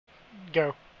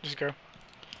Go. Just go.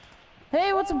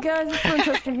 Hey, what's up, guys? It's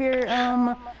Winchester here.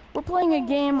 We're playing a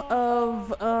game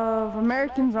of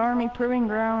American's Army Proving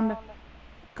Ground,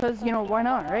 cause you know why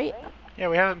not, right? Yeah,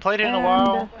 we haven't played it in a And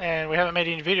while, and we haven't made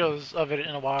any videos of it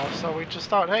in a while, so we just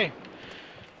thought, hey.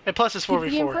 And plus it's keep the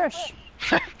game 4v4. fresh.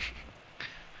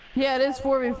 Yeah, it is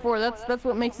 4v4. That's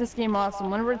what makes this game awesome.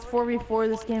 Whenever it's 4v4,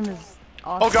 this game is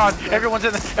awesome. Oh god, everyone's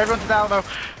in the Alamo.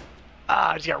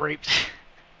 Ah, I just got raped.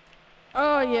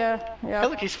 Oh yeah, yeah. Hey,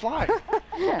 look, he's flying.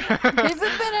 He's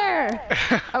in there.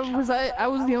 I was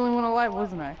the only one alive,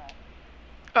 wasn't I?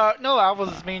 No, I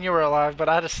was. Me and you were alive, but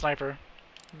I had a sniper.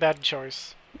 Bad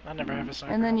choice. I never have a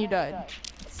sniper. And then you died.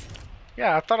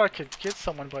 Yeah, I thought I could get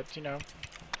someone, but you know.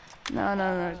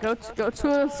 No. Go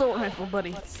to an assault rifle,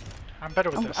 buddy. I'm better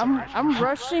with this. I'm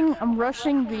rushing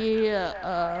the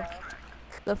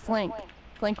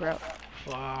flank route.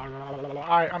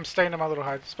 Alright, I'm staying in my little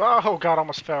hide spot. Oh god, I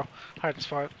almost fell. Hide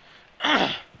spot.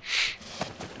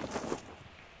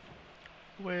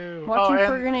 Whoa. Watching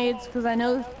for grenades, because I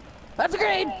know that's a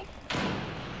grenade.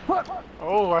 What?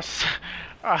 Oh, I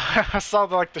saw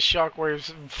the shock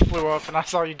waves flew up, and I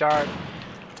saw you died.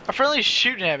 A friendly's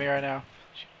shooting at me right now.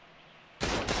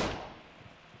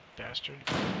 Bastard.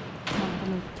 I'm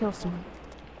gonna kill someone.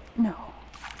 No.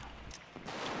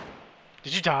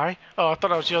 Did you die? Oh, I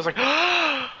thought it was you. I was like,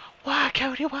 why,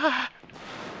 Cody? Why?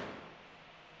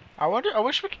 I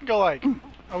wish we could go like.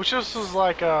 I wish this was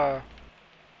like I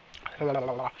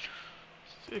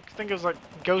think it was like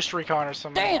Ghost Recon or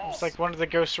something. Damn. It's like one of the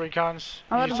Ghost Recons.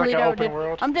 I'm It's like an open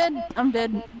world. I'm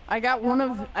dead. I got one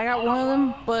of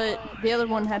them, but the other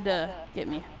one had to get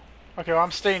me. Okay, well I'm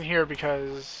staying here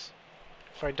because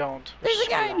if I don't. There's a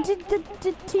guy,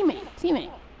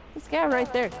 teammate. This guy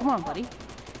right there. Come on, buddy.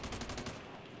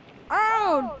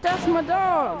 Oh, that's my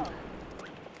dog.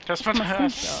 That's my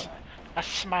dog.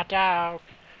 That's my dog.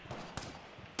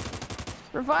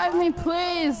 Revive me,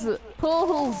 please.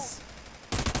 Pulls.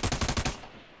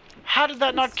 How did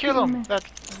that not kill him? That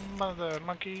mother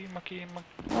monkey.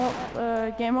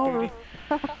 Well, game over.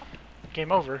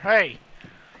 Game over. Hey.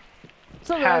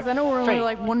 So guys, I know we're only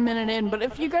like 1 minute in, but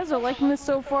if you guys are liking this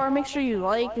so far, make sure you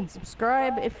like and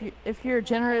subscribe. If you're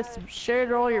generous, share it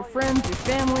to all your friends, your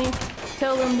family.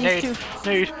 Tell them these two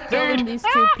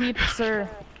peeps are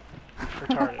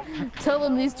retarded. Tell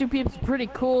them these two peeps are pretty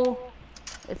cool,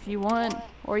 if you want,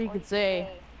 or you could say,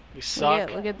 you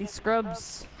suck. Look at these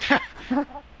scrubs.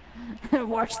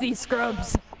 Watch these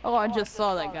scrubs. Oh, I just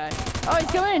saw that guy. Oh, he's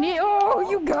coming in. Oh,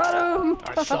 you got him.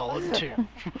 I saw him too.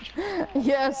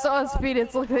 Yeah, I saw his feet.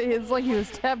 It's like he was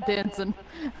tap dancing.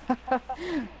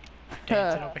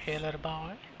 Dancing over here, little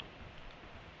boy.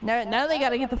 Now they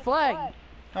gotta get the flag.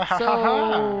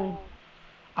 So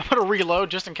I'm gonna reload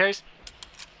just in case.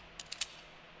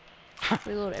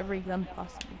 reload every gun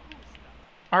possible.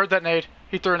 I heard that nade.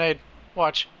 He threw a nade.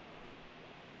 Watch.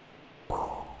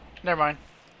 Never mind.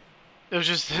 It was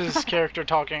just his character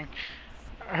talking.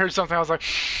 I heard something. I was like,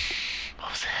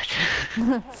 what was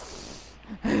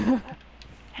that?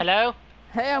 Hello?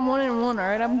 Hey, I'm 1-1. All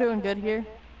right, I'm doing good here.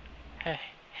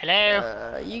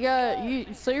 Hello?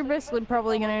 So you're basically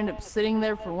probably gonna end up sitting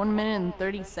there for 1 minute and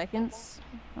 30 seconds.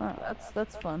 Oh,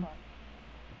 that's fun.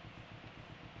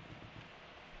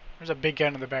 There's a big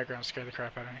gun in the background. Scared the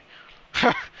crap out of me.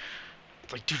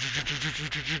 It's like.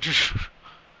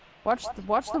 Watch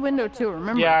the window too.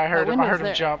 Remember? Yeah, I heard him.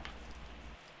 There. Jump.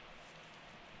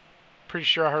 Pretty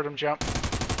sure I heard him jump.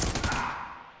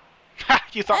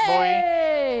 You thought,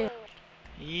 hey! boy?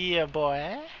 Yeah,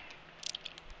 boy.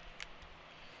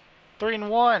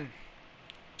 3-1.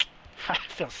 I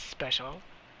feel special.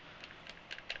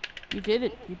 You did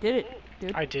it, dude.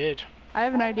 I did. I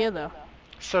have an idea though.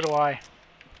 So do I.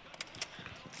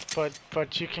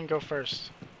 But you can go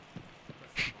first.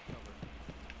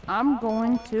 I'm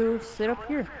going to sit up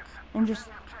here and just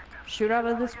shoot out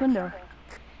of this window.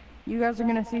 You guys are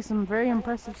gonna see some very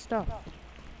impressive stuff.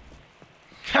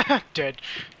 Dead.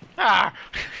 Ah!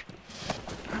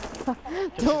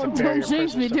 Don't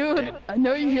jinx me, dude. Dead. I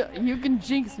know you can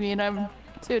jinx me, and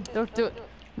dude, don't do it.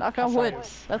 Knock on wood.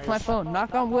 That's my phone.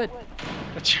 Knock on wood.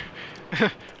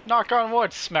 Knock on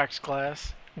wood. Smacks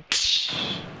glass.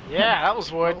 Yeah, that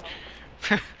was wood.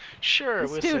 Sure,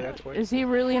 we'll say that's wood. Is he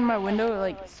really in my window?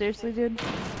 Like, seriously, dude?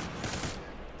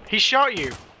 He shot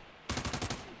you.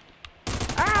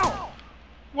 Ow!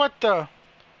 What the?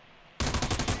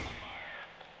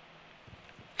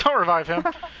 Don't revive him.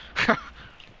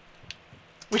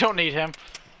 We don't need him.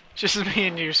 Just me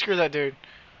and you. Screw that dude.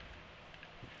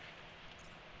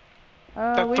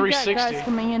 We've got guys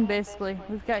coming in, basically.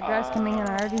 We've got guys coming in.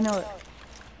 I already know it.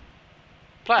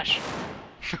 Flash.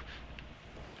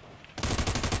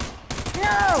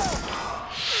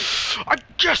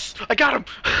 Yes! I got him!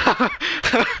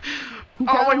 You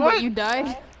Oh, got wait, him, what? but you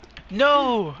died?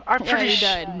 No! I'm Yeah, pretty you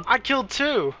died. I killed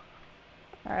 2.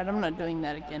 Alright, I'm not doing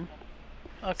that again.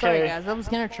 Okay. Sorry guys, I was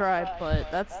gonna try,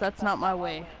 but that's not my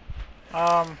way.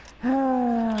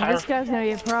 This guy's gonna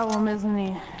be a problem, isn't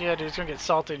he? Yeah, dude, he's gonna get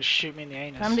salty and shoot me in the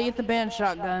anus. Time to get the band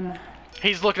shotgun.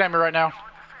 He's looking at me right now.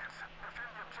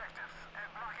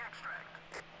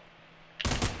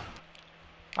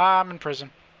 I'm in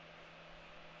prison.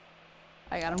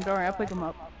 I got him, don't worry, I'll pick him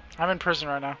up. I'm in prison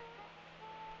right now.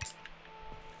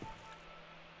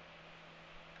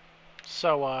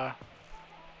 So, I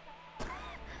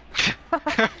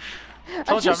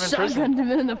told you I'm just in prison. shotgunned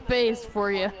him in the face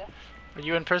for you. Are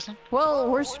you in prison? Well,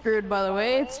 we're screwed by the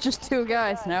way, it's just 2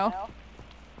 guys now.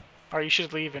 Or you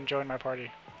should leave and join my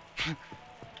party.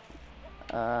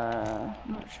 I'm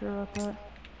not sure about that.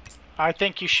 I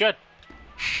think you should.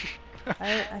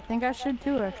 I think I should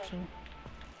too, actually.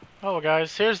 Oh,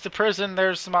 guys, here's the prison.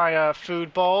 There's my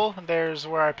food bowl. There's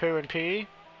where I poo and pee.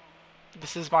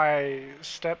 This is my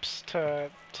steps to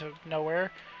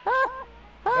nowhere.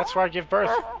 That's where I give birth.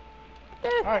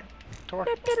 Alright, to work.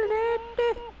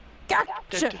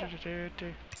 Gotcha!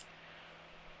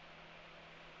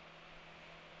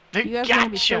 You guys are gonna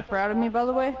be so proud of me, by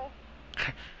the way.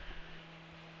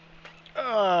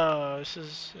 This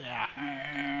is...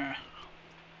 yeah.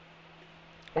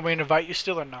 Want me to invite you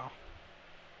still or no?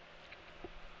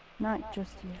 Not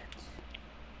just yet.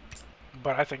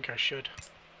 But I think I should.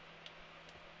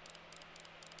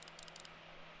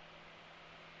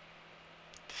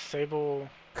 Disable...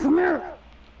 Come here!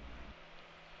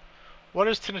 What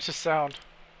is tinnitus sound?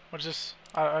 What is this?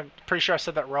 I'm pretty sure I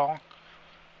said that wrong.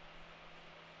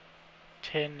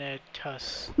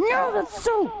 Tinnitus. No, that's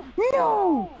so...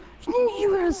 No!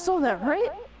 You guys saw that,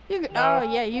 right? No. Oh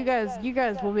yeah, you guys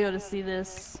will be able to see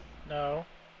this. No.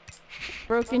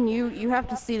 Broken, you have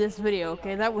to see this video,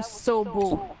 okay? That was so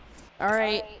bull.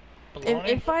 Alright.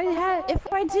 If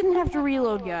I didn't have to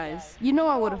reload, guys, you know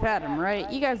I would have had him,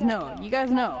 right? You guys know. You guys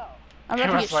know. I'm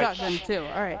about to get shotgun too.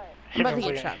 Alright. I'm about to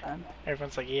get shotgun.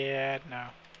 Everyone's like, yeah, no.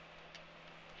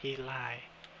 He lie.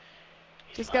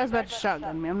 This guy's about to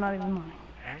shotgun me, I'm not even lying.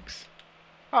 X?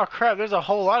 Oh crap, there's a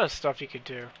whole lot of stuff you could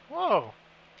do. Whoa.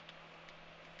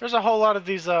 There's a whole lot of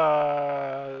these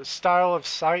style of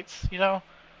sights, you know?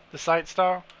 The sight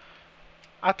style.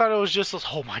 I thought it was just those,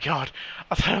 oh my god.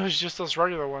 I thought it was just those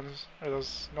regular ones. Or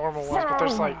those normal ones, but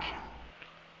there's like...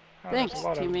 Thanks,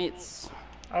 teammates.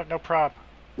 Oh, no problem.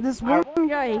 This one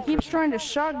guy, he keeps trying to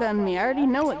shotgun me. I already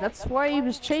know it. That's why he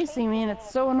was chasing me and it's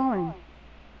so annoying.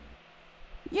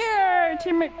 Yeah,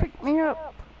 teammate picked me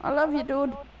up. I love you,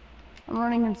 dude. I'm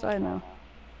running inside now.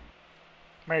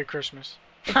 Merry Christmas.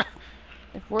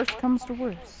 If worse comes to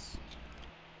worse.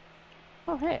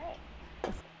 Oh, hey.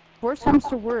 If worse comes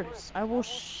to worse, I will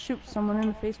shoot someone in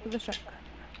the face with a shotgun.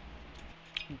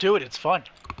 Do it, it's fun.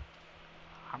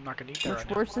 I'm not gonna eat that right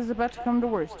now. Worse is about to come to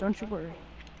worse, don't you worry.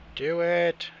 Do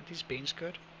it. Are these beans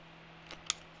good?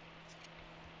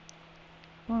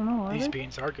 I don't know, These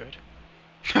beans are good.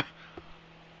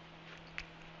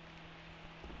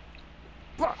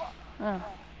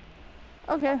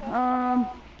 Okay,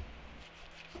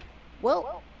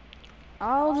 well,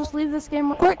 I'll just leave this game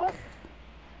real quick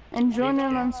and join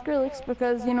in on Skrillex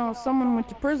because, you know, someone went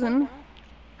to prison.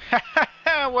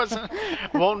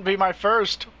 Won't be my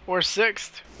first, or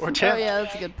 6th, or 10th. Oh yeah,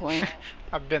 that's a good point.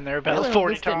 I've been there about really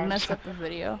 40 this didn't times. mess up the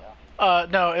video.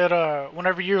 No, it,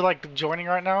 whenever you're, like, joining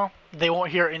right now, they won't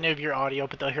hear any of your audio,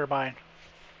 but they'll hear mine.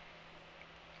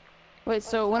 Wait,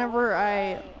 so whenever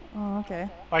I... Oh, okay.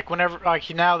 Like, whenever, like,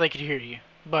 now they can hear you,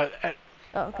 but...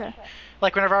 Oh, okay.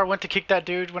 Like, whenever I went to kick that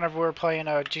dude, whenever we were playing,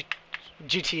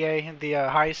 GTA, the,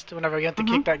 heist, whenever I went to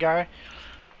kick that guy,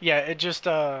 yeah, it just,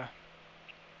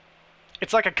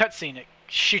 it's like a cutscene. It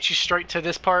shoots you straight to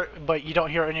this part, but you don't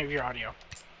hear any of your audio.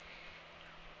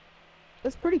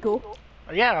 That's pretty cool.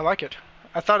 Yeah, I like it.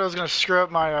 I thought it was gonna screw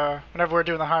up my, whenever we were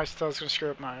doing the heist, I thought it was gonna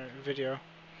screw up my video.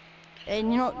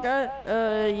 And you know what,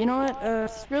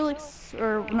 Skrillex,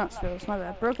 or not Skrillex, my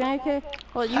bad, Broken AK?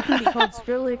 Well, you can be called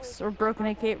Skrillex or Broken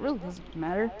AK, it really doesn't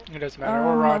matter. It doesn't matter,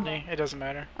 or Rodney, it doesn't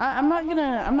matter. I'm not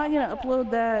gonna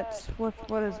upload that,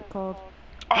 what is it called?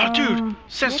 Oh, dude!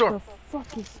 Sandstorm!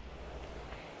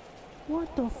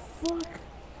 What the fuck?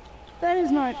 That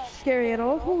is not scary at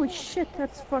all. Holy shit,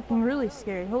 that's fucking really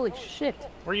scary. Holy shit.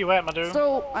 Where you at, my dude?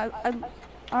 So,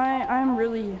 I'm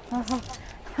really...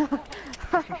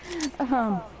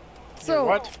 so...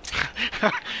 What?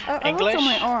 I looked on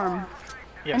my arm.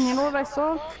 Yes. And you know what I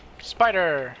saw?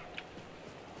 Spider!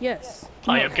 Yes.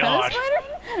 I am God.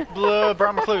 Blue,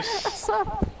 Brown Recluse. What's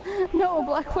up? No,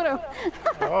 Black Widow.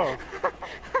 Oh.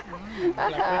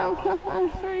 I'm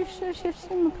pretty sure she's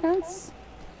seen the pants.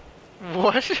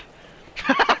 What?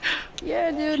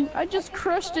 Yeah, dude, I just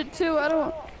crushed it too.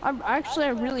 I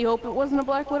really hope it wasn't a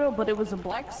black widow, but it was a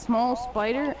black small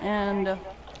spider, and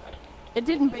it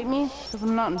didn't bite me because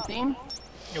I'm not in pain.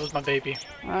 It was my baby.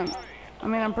 I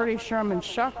mean, I'm pretty sure I'm in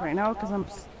shock right now because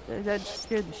that just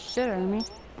scared the shit out of me,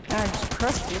 and I just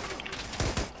crushed it.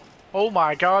 Oh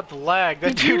my god, the lag.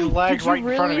 That dude lagged right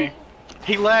in front of me.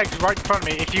 He lagged right in front of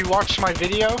me. If you watch my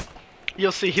video,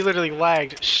 you'll see he literally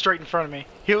lagged straight in front of me.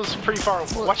 He was pretty far.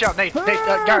 Watch out, Nate. Nate,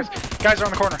 guys are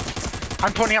on the corner.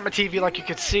 I'm pointing at my TV like you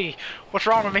could see. What's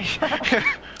wrong with me? I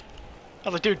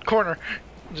was like, dude, corner.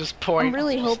 Just point. I'm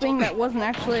really hoping that wasn't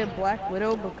actually a black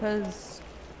widow because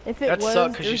if it was,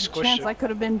 there's a chance I could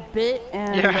have been bit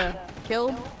and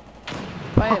killed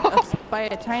by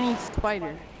a tiny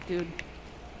spider, dude.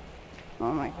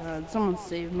 Oh my god, someone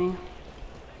save me.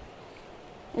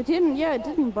 It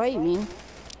didn't bite me.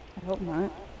 I hope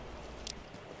not.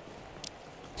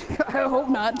 I hope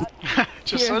not.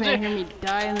 Just You're gonna hear me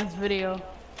die in this video.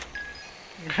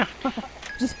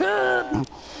 Just like,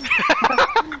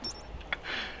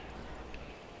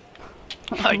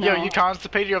 no. Yo, you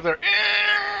constipated over there.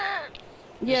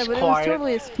 Yeah, but quiet. It was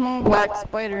totally a small black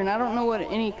spider, and I don't know what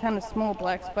any kind of small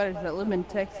black spiders that live in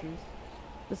Texas,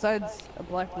 besides a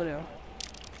black widow.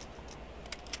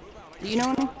 Do you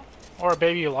know any? Or a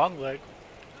baby longleg.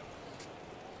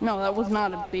 No, that was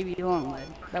not a baby longleg.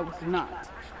 That was not.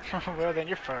 Well, then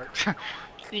you're fucked.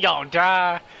 You gonna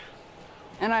die.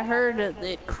 And I heard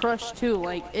it crushed too,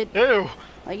 like it. Ew.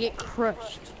 Like it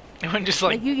crushed. It went just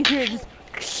like. You could hear it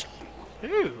just.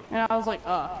 Ew. And I was like,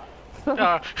 oh,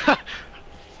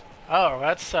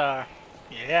 that's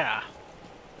yeah.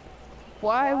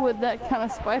 Why would that kind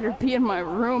of spider be in my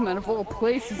room out of all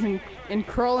places and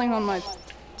crawling on my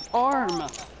arm?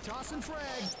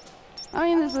 I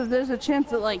mean, there's a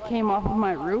chance it like came off of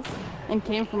my roof and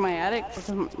came from my attic because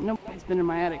nobody's been in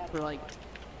my attic for like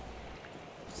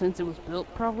since it was built,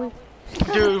 probably.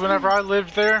 Dude, whenever I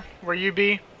lived there, where you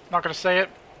be, not gonna say it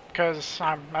because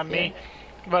I'm me,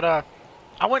 but I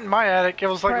went in my attic. It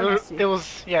was like it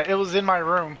was in my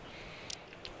room,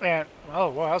 and oh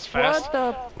wow, that was fast.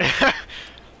 What the?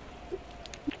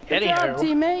 Good job,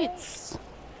 teammates.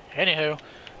 Anywho.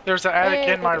 There's an attic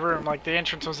in my room, like the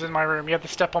entrance was in my room. You had to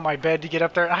step on my bed to get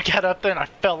up there. I got up there and I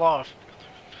fell off.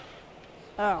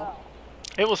 Oh.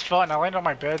 It was fun. I landed on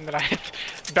my bed and then I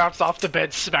bounced off the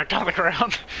bed, smacked on the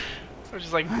ground. I was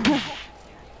just like...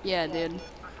 Yeah, dude.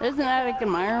 There's an attic in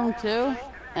my room too,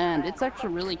 and it's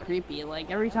actually really creepy.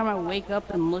 Like, every time I wake up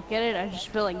and look at it, I just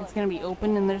feel like it's gonna be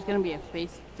open and there's gonna be a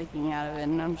face sticking out of it,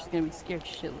 and I'm just gonna be scared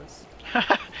shitless.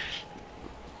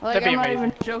 Like, I'm not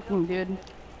even joking, dude.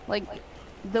 Like...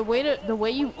 The way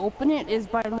you open it is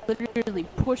by literally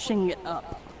pushing it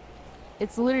up.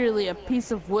 It's literally a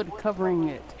piece of wood covering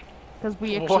it, because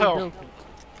we actually built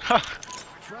it.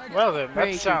 Well then,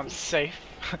 that sounds safe.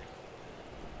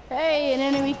 Hey, an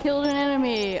enemy killed an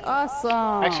enemy!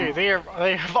 Awesome! Actually,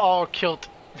 they have all killed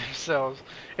themselves.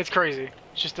 It's crazy.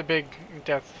 It's just a big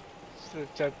death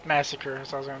massacre,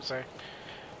 as I was gonna say.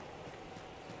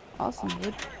 Awesome,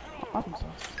 dude. Awesome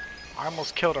sauce. I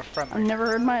almost killed a friend. I've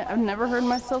never heard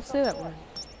myself say that word.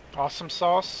 Awesome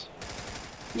sauce?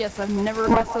 Yes, I've never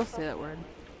heard myself say that word.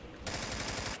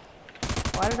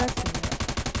 Why did I say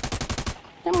that?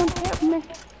 Someone help me.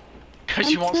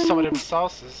 Because you want some of them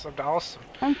sauces. Awesome.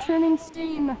 I'm turning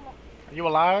sane. Are you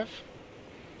alive?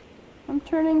 I'm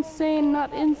turning sane,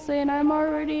 not insane. I'm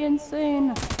already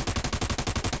insane.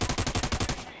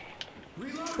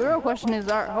 The real question is,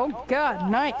 oh god,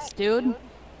 nice, dude.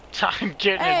 I'm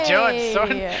getting it done,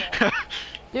 son.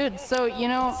 Dude, so, you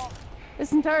know,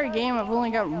 this entire game I've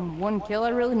only got one kill. I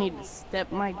really need to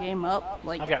step my game up.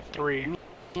 Like, I've got 3.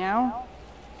 Meow?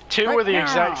 2 were the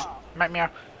exact... Meow.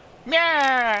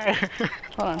 Meow!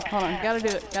 Hold on. Gotta do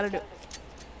it.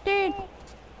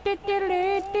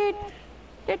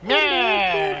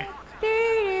 Meow!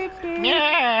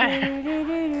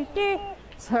 Meow!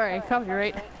 Sorry,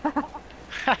 copyright.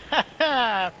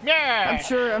 Yeah.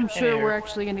 I'm sure we're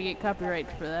actually gonna get copyright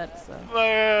for that. So.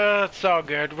 It's all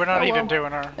good. We're not even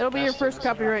doing our. It'll be your first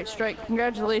copyright strike.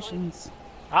 Congratulations.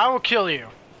 I will kill you.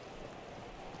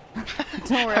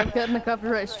 Don't worry, I've gotten a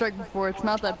copyright strike before. It's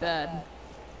not that bad.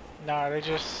 Nah, they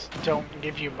just don't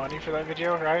give you money for that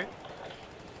video, right?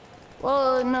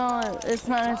 Well, no, it's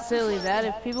not necessarily that.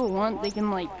 If people want, they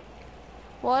can like.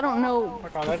 Well, I don't know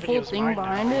the full thing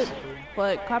behind it,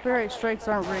 but copyright strikes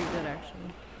aren't very good, actually.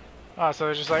 Oh, so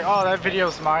they're just like, oh, that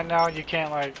video's mine now, you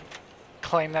can't, like,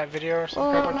 claim that video or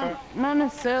something like that? Not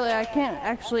necessarily. I can't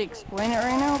actually explain it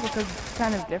right now because it's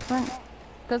kind of different.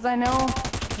 Because I know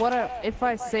if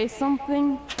I say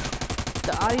something,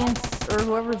 the audience or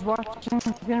whoever's watching is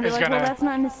gonna be like, well, that's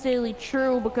not necessarily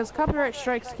true because copyright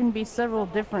strikes can be several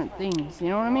different things. You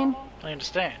know what I mean? I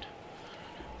understand.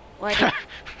 Like,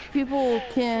 people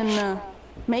can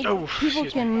make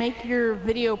your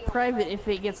video private if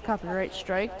it gets copyright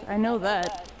striked. I know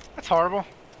that. That's horrible.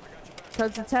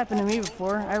 Cause it's happened to me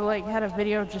before. I like had a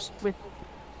video just with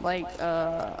like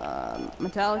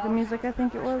Metallica music, I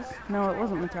think it was. No, it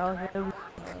wasn't Metallica. It was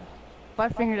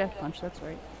Five Finger Death Punch. That's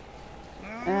right.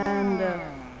 And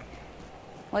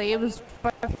like it was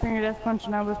Five Finger Death Punch,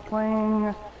 and I was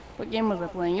playing. What game was I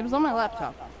playing? It was on my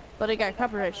laptop, but it got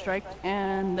copyright striked,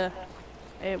 and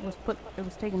it was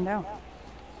taken down.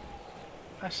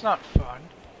 That's not fun.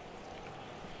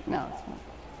 No, it's not.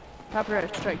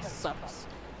 Copyright strike sucks.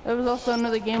 There was also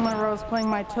another game where I was playing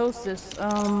Mitosis.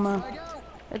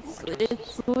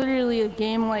 It's literally a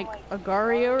game like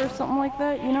Agario or something like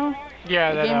that, you know?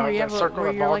 Yeah, the game where you that have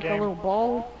where you're like game. a little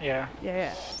ball. Yeah.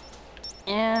 Yeah.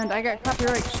 And I got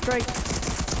copyright strike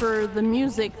for the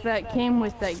music that came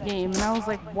with that game, and I was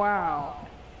like, wow.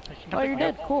 Oh, you're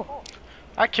dead. Cool.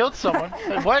 I killed someone.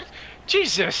 Wait, what?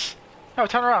 Jesus! No,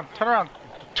 turn around. Turn around.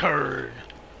 Turn.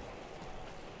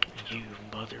 You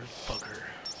motherfucker.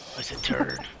 I said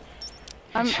turn.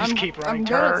 I'm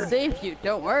gonna save you.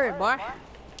 Don't worry, boy.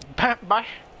 Bye.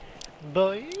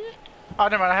 Boy. Oh,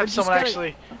 never mind. I have someone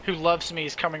actually who loves me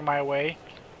is coming my way.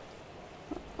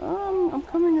 I'm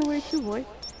coming your way too, boy.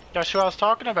 That's who I was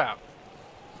talking about.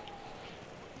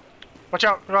 Watch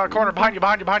out. Around the corner. Behind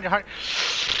you.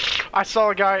 I saw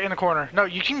a guy in the corner. No,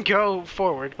 you can go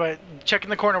forward, but check in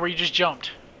the corner where you just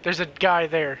jumped. There's a guy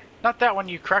there. Not that one,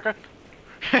 you cracker.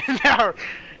 No.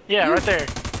 Yeah, right there.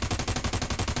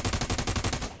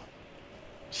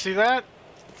 See that?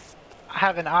 I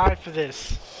have an eye for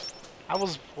this.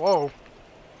 Whoa.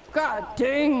 God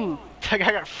dang. That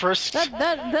guy got first. That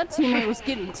teammate was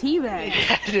getting teabagged.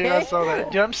 Yeah, dude, I saw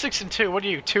that. Dude, I'm 6-2. What are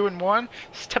you, 2-1?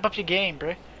 Step up your game,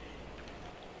 bro.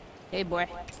 Hey, boy.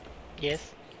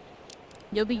 Yes?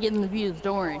 You'll be getting the views,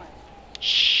 don't worry.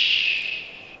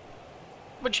 Shh.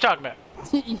 What you talking about?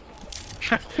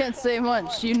 Can't say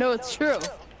much. You know it's true.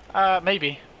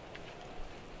 Maybe.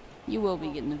 You will be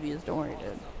getting the views, don't worry,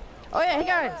 dude. Oh yeah, hey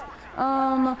guys.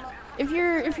 If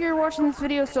you're watching this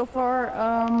video so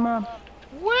far,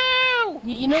 Woo!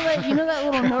 you know that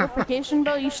little notification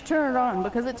bell, you should turn it on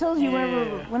because it tells you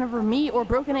whenever me or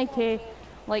Broken AK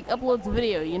like uploads a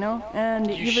video, you know, and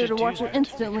you're there to watch it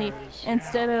instantly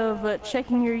instead of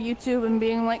checking your YouTube and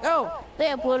being like, oh, they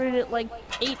uploaded it like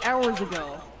 8 hours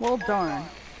ago. Well, darn.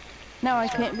 Now I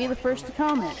can't be the first to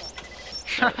comment.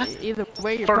 Either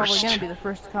way, you're probably gonna be the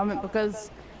first to comment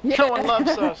because no one loves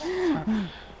us.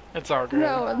 It's all good.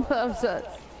 No one loves us.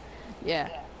 Yeah.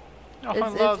 No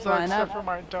one loves us except for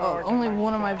my dog. Only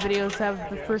one of my videos have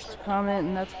the first to comment,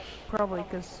 and that's probably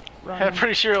because Ronnie. I'm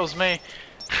pretty sure it was me.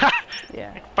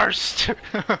 Yeah. First.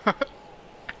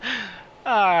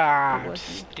 I'm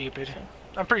stupid.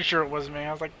 I'm pretty sure it was me.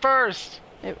 I was like, first.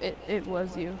 It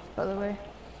was you, by the way.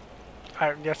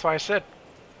 That's why I said.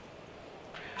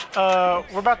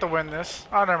 We're about to win this.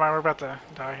 Oh, never mind. We're about to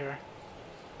die here.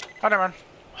 Oh, never mind.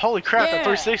 Holy crap, yeah. At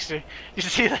 360. You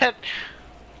see that?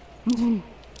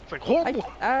 It's like, whoa.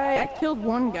 I killed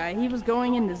one guy. He was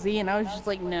going into Z, and I was just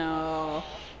like, no.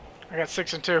 I got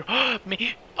 6-2.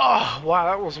 Me. Oh, wow,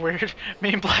 that was weird.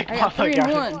 Me and Black Mamba got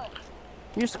 3-1.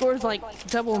 Your score's like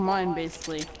double mine,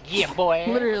 basically. Yeah, boy.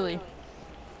 Literally.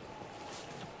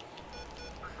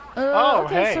 Oh,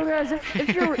 okay, hey. so guys,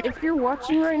 if you're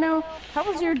watching right now, how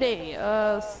was your day?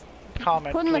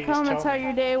 Comment, put in the comments how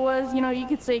your day was. You know, you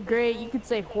could say great, you could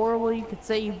say horrible, you could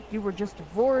say you were just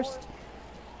divorced,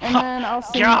 and then I'll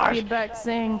send you feedback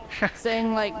saying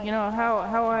like, you know, how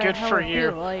I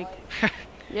feel. Like,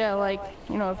 yeah, like,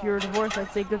 you know, if you were divorced,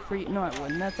 I'd say good for you. No, I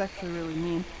wouldn't. That's actually really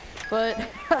mean. But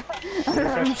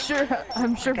I'm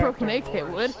sure Broken AK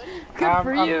would. Good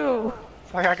for you.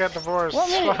 Like I got divorced.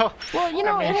 Well, you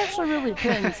know, it actually really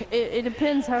depends. It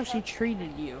depends how she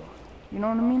treated you. You know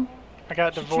what I mean? I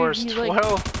got divorced. Like...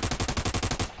 Well,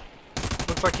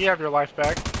 looks like you have your life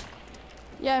back.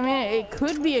 Yeah, I mean, it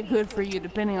could be a good for you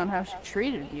depending on how she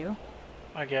treated you.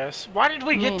 I guess. Why did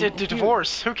we get to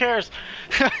divorce? Who cares?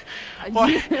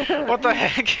 What the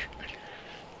heck?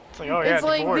 It's like, oh yeah, it's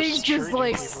like divorce. Things just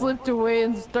like slipped away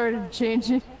and started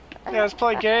changing. Yeah, let's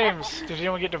play games. Did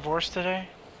anyone get divorced today?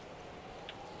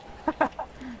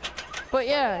 But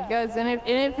yeah, guys, and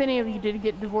if any of you did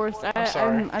get divorced, I'm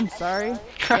sorry.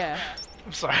 Yeah.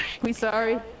 I'm sorry. We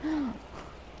sorry. I'm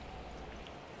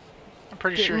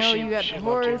pretty sure she you got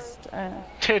divorced.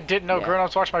 Didn't know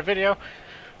grown-ups watch my video.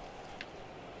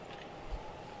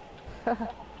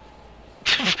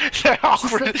 that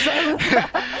awkward,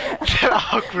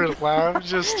 that awkward laugh,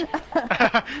 just.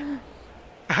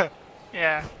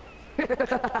 Yeah.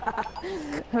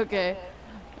 Okay.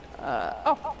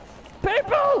 Oh,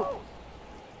 people!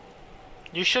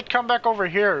 You should come back over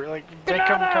here. Like they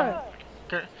come.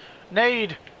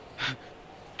 Nade.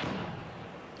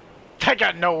 I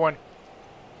got no one.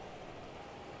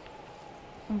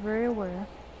 I'm very aware.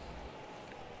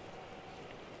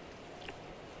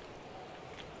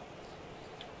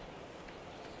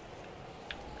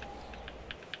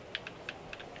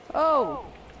 Oh.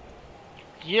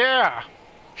 Yeah.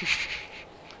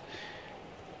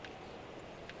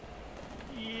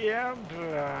 Yeah.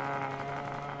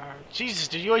 Jesus,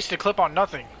 did you waste a clip on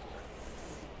nothing?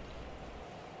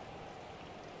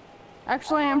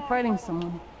 Actually, I'm fighting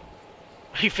someone.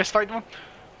 You fist fighting him?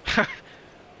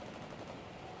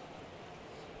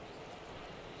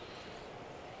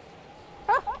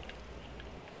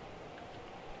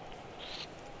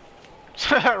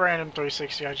 That random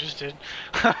 360 I just did.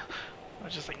 I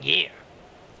was just like, yeah.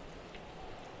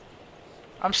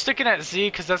 I'm sticking at Z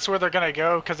because that's where they're gonna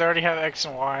go because I already have X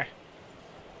and Y.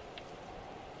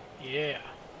 Yeah.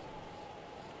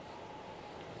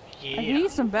 Yeah. I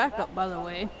need some backup, by the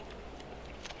way.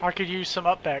 I could use some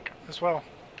up back as well.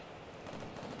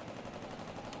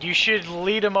 You should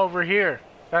lead him over here.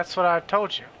 That's what I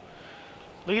told you.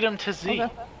 Lead him to Z.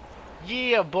 Okay.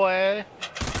 Yeah, boy.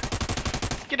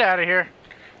 Get out of here.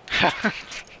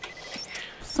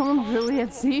 Someone really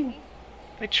at Z?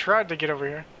 They tried to get over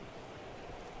here.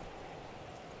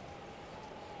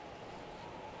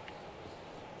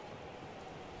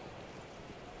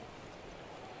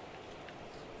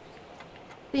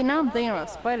 See, now I'm thinking about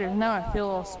spiders. Now I feel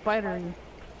all spidery.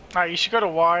 Alright, you should go to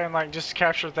Y and like just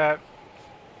capture that.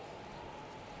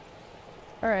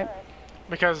 Alright.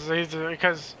 Because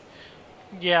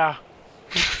yeah.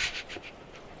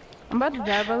 I'm about to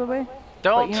die, by the way.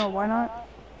 Don't. But you know, why not?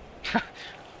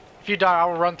 If you die, I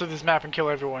will run through this map and kill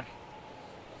everyone.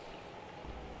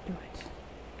 Do it.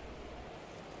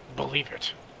 Believe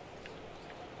it.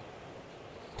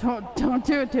 Don't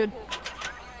do it, dude.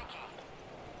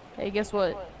 Hey, guess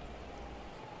what?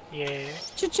 Yeah.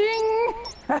 Cha-ching!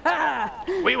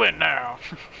 We win now.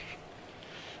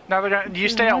 Now they're gonna. You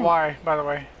stay at Y, by the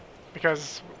way,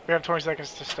 because we have 20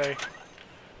 seconds to stay.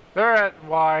 They're at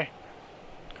Y,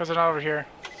 because they're not over here.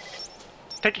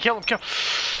 Take it, kill him, kill.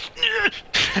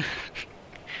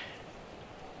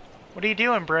 What are you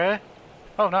doing, bruh?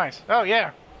 Oh, nice. Oh,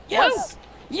 yeah. Yes!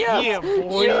 Yes! Yeah,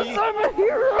 boy. Yes, I'm a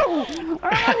hero! I'm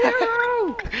a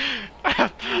hero!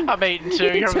 I'm 8 and 2.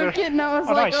 He You're over took there. it and I was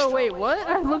Oh, like, nice. oh wait, what?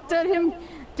 I looked at him.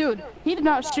 Dude, he did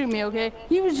not shoot me, okay?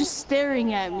 He was just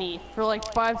staring at me for like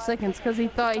 5 seconds because he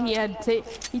thought he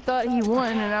thought he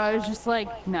won, and I was just like,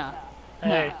 nah.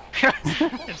 Hey.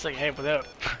 It's like, hey, what up?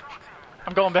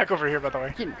 I'm going back over here, by the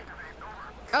way.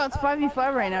 Oh, it's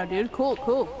 5v5 right now, dude. Cool,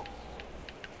 cool.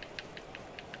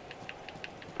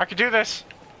 I could do this.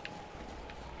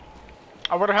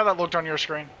 I wonder how that looked on your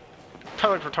screen. That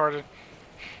looked retarded.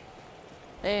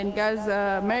 And guys,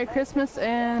 Merry Christmas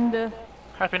and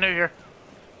Happy New Year.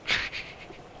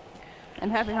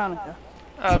 Happy Hanukkah.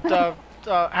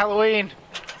 Halloween.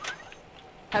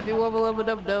 Happy wubba lubba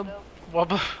dub dub.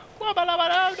 Wubba wubba lubba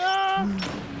dub dub.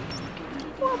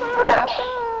 Wubba lubba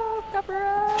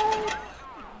copyright.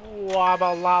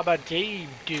 Wubba lubba dee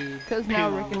doo. Because now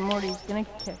Rick and Morty's gonna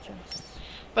catch us.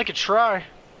 They could try.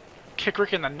 Kick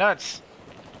Rick in the nuts.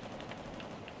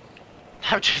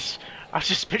 I'll just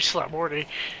bitch slap Morty.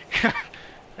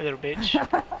 A little bitch.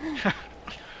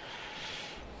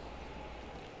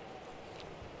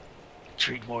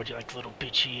 Treat Morty like the little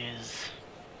bitch he is.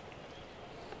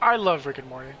 I love Rick and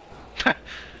Morty.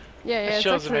 Yeah, it's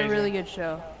show's actually amazing. a really good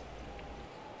show.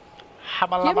 Give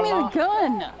Give me the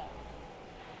gun!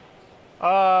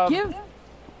 Give...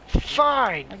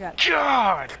 Fine! I got it.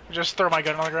 God! Just throw my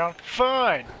gun on the ground.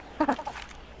 Fine!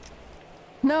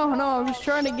 No, I was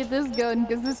trying to get this gun,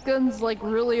 because this gun's like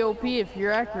really OP if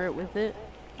you're accurate with it.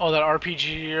 Oh, that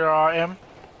RPG M?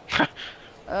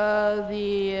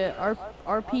 The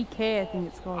RPK, I think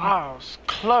it's called. Oh, it's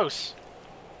close.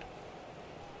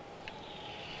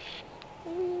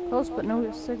 Close but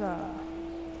no cigar.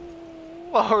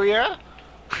 Oh, yeah?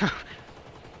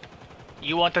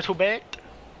 You want that too bad?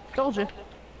 Told you.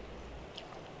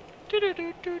 You're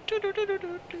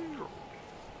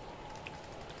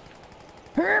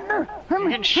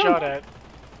getting shot at.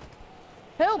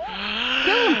 Help!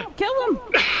 Kill him! Kill him!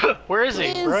 Where is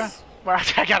he, Please. bruh? Well,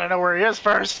 I gotta know where he is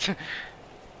first.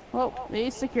 Well, he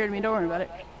secured me, don't worry about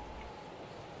it.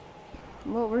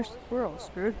 Well, we're all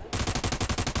screwed.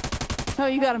 Oh,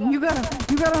 you got him, you got him,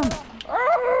 you got him!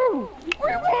 Oh!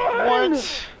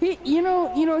 What? You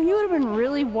know, he would have been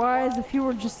really wise if he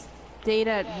were just stayed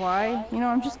at Y. You know,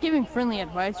 I'm just giving friendly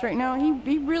advice right now.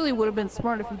 He really would have been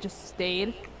smart if he just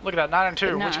stayed. Look at that, 9 and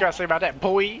 2. Nah. What you gotta say about that,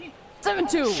 boy?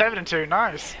 7-2. 7 and 2.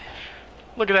 Nice.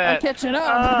 Look at that. I'm catching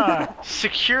up.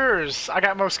 Secures. I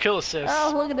got most kill assists.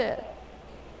 Oh, look at that.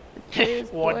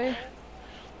 Cheers, One. boy.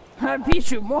 I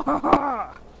beat you.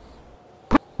 Now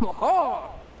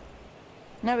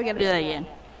we gotta do that again.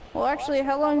 Well, actually,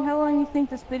 how long do you think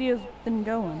this video's been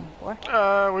going?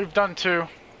 What? We've done 2.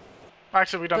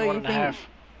 Actually, we've done 1.5.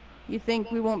 You think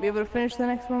we won't be able to finish the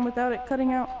next one without it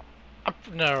cutting out?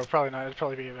 No, probably not. It'd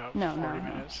probably be about 40 No.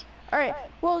 minutes. Alright,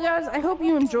 well guys, I hope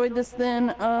you enjoyed this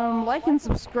then. Like and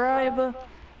subscribe.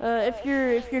 If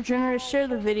you're generous, share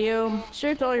the video.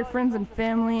 Share it to all your friends and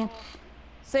family.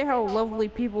 Say how lovely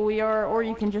people we are, or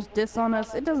you can just diss on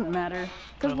us. It doesn't matter.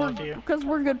 Because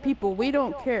we're good people. We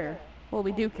don't care. Well,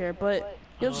 we do care, but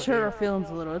you'll just hurt our feelings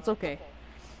a little. It's okay.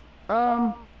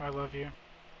 I love you.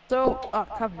 So,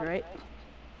 copyright.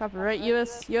 Copyright.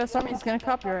 U.S. Army's gonna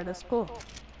copyright us. Cool.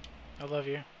 I love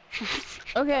you.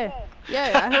 Okay.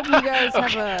 Yeah, I hope you guys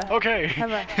have a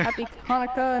happy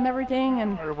Hanukkah and everything,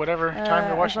 and or whatever time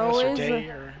you're watching this, or day,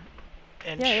 or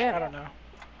inch. yeah. I don't know.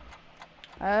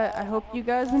 I hope you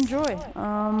guys enjoy.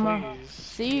 Please.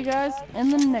 See you guys in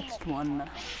the next one.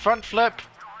 Front flip.